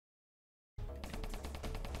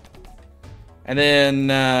And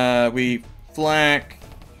then we flak,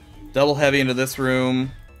 double heavy into this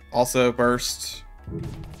room. Also burst.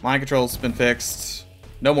 Mind control's been fixed.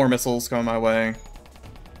 No more missiles coming my way.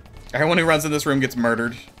 Everyone who runs in this room gets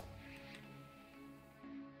murdered.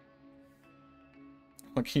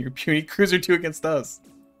 Look, your puny cruiser 2 against us.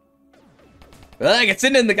 I get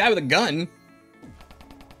sitting in the guy with a gun.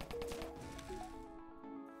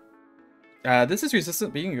 This is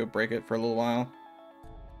resistant, but you can go break it for a little while.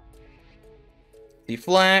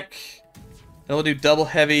 Deflak. Then we'll do double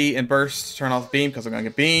heavy and burst to turn off beam because I'm gonna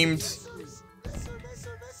get beamed.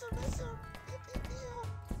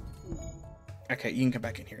 Okay, you can come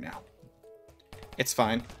back in here now. It's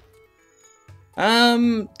fine.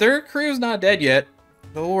 Their crew's not dead yet,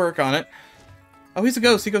 but we'll work on it. Oh, he's a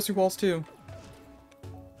ghost. He goes through walls too.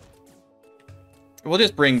 We'll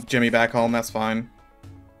just bring Jimmy back home. That's fine.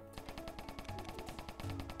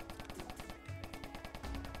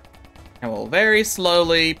 And we'll very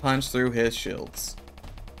slowly punch through his shields.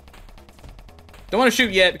 Don't want to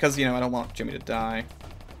shoot yet because, you know, I don't want Jimmy to die.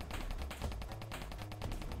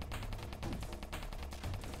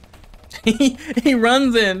 He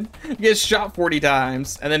runs in, gets shot 40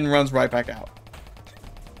 times, and then runs right back out.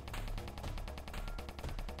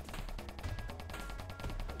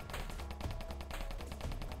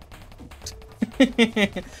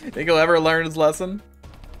 Think he'll ever learn his lesson?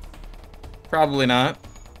 Probably not.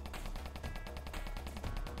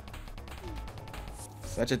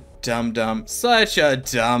 Such a dum-dum. Such a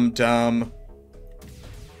dum-dum.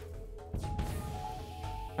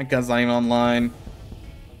 My gun's not even online.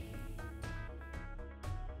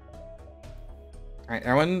 Alright,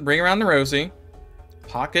 everyone bring around the Rosie.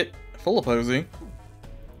 Pocket full of Posey.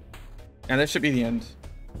 And that should be the end.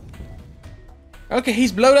 Okay,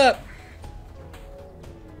 he's blowed up.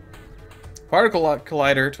 Particle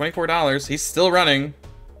Collider, $24. He's still running.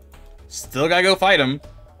 Still gotta go fight him.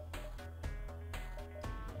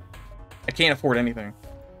 I can't afford anything.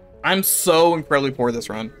 I'm so incredibly poor this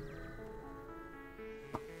run.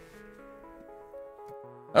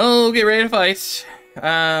 Oh, get ready to fight.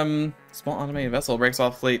 Small automated vessel breaks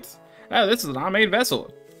off fleet. Oh, this is an automated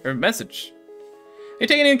vessel. Or message. You're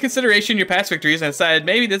taking into consideration your past victories and decided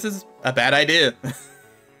maybe this is a bad idea.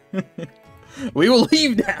 We will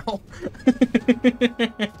leave now.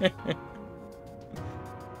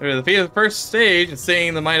 After the defeat of the first stage and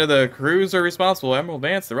seeing the might of the crews are responsible, Admiral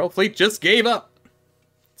Vance, the Royal Fleet just gave up.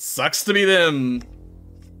 Sucks to be them.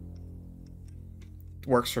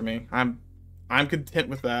 Works for me. I'm content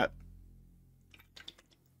with that.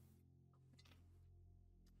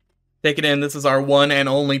 Take it in, this is our one and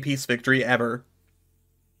only peace victory ever.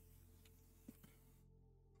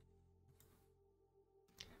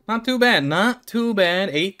 Not too bad, not too bad.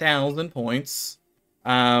 8,000 points.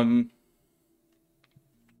 I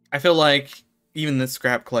feel like even this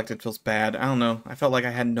scrap collected feels bad. I don't know. I felt like I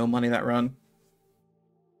had no money that run.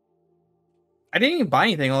 I didn't even buy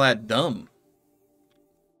anything all that dumb.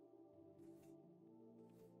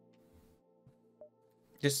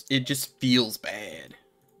 It just feels bad.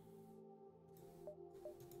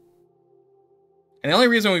 And the only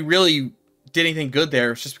reason we really did anything good there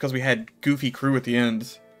was just because we had goofy crew at the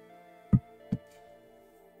end.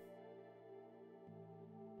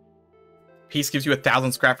 Peace gives you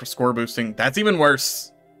 1,000 scrap for score boosting. That's even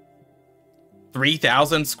worse.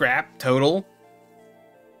 3,000 scrap total.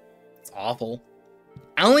 It's awful.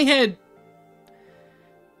 I only had... It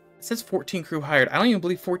says 14 crew hired. I don't even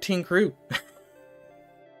believe 14 crew.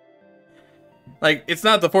 Like, it's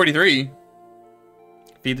not the 43.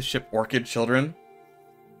 Feed the ship orchid children.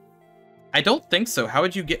 I don't think so. How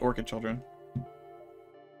would you get orchid children?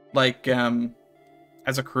 Like,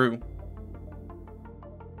 as a crew.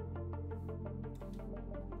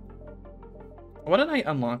 What did I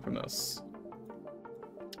unlock from this?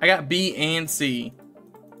 I got B and C.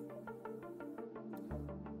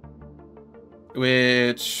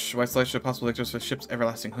 Which, wide selection of possible victors for ship's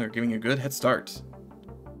everlasting hunger, giving you a good head start.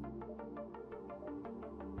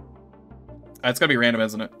 It's gotta be random,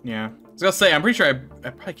 isn't it? Yeah. I was gonna say, I'm pretty sure I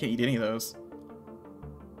probably can't eat any of those.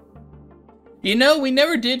 You know, we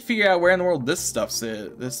never did figure out where in the world this stuff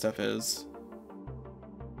is.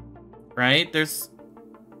 Right? There's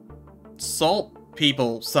salt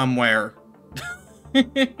people somewhere.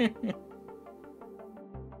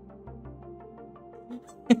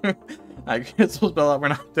 I guess we'll spell out we're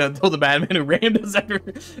not done until the madman who rammed us after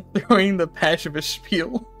throwing the pacifist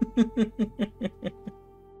spiel.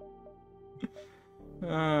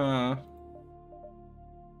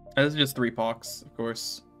 This is just 3 pox, of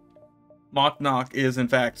course. Mock Knock is, in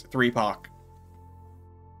fact, 3 pock.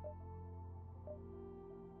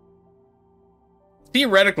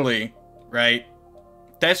 Theoretically, right?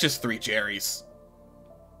 That's just 3 Jerrys.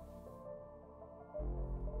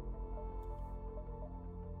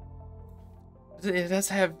 It does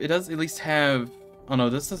have, it does at least have, oh no,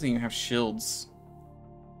 this doesn't even have shields.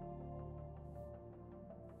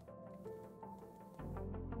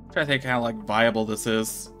 I'm trying to think how, like, viable this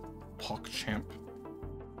is. PogChamp.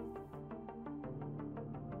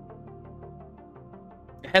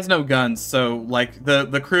 It has no guns, so, like,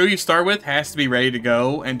 the crew you start with has to be ready to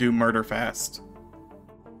go and do murder fast.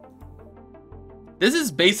 This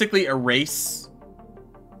is basically a race.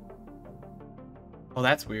 Oh,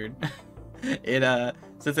 that's weird. It,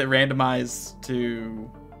 since it randomized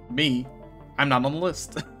to me, I'm not on the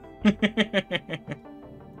list.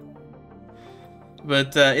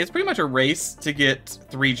 But, it's pretty much a race to get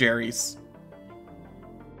 3 Jerrys.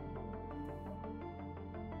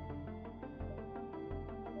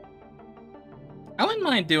 I wouldn't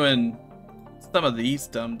mind doing some of these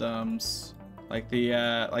dum-dums. Like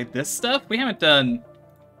the, like this stuff? We haven't done...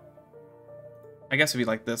 I guess it'd be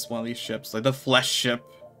like this one of these ships. Like the flesh ship.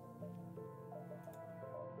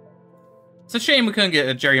 It's a shame we couldn't get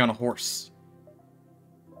a Jerry on a horse.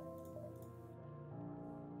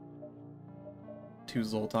 2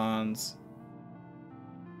 Zoltans.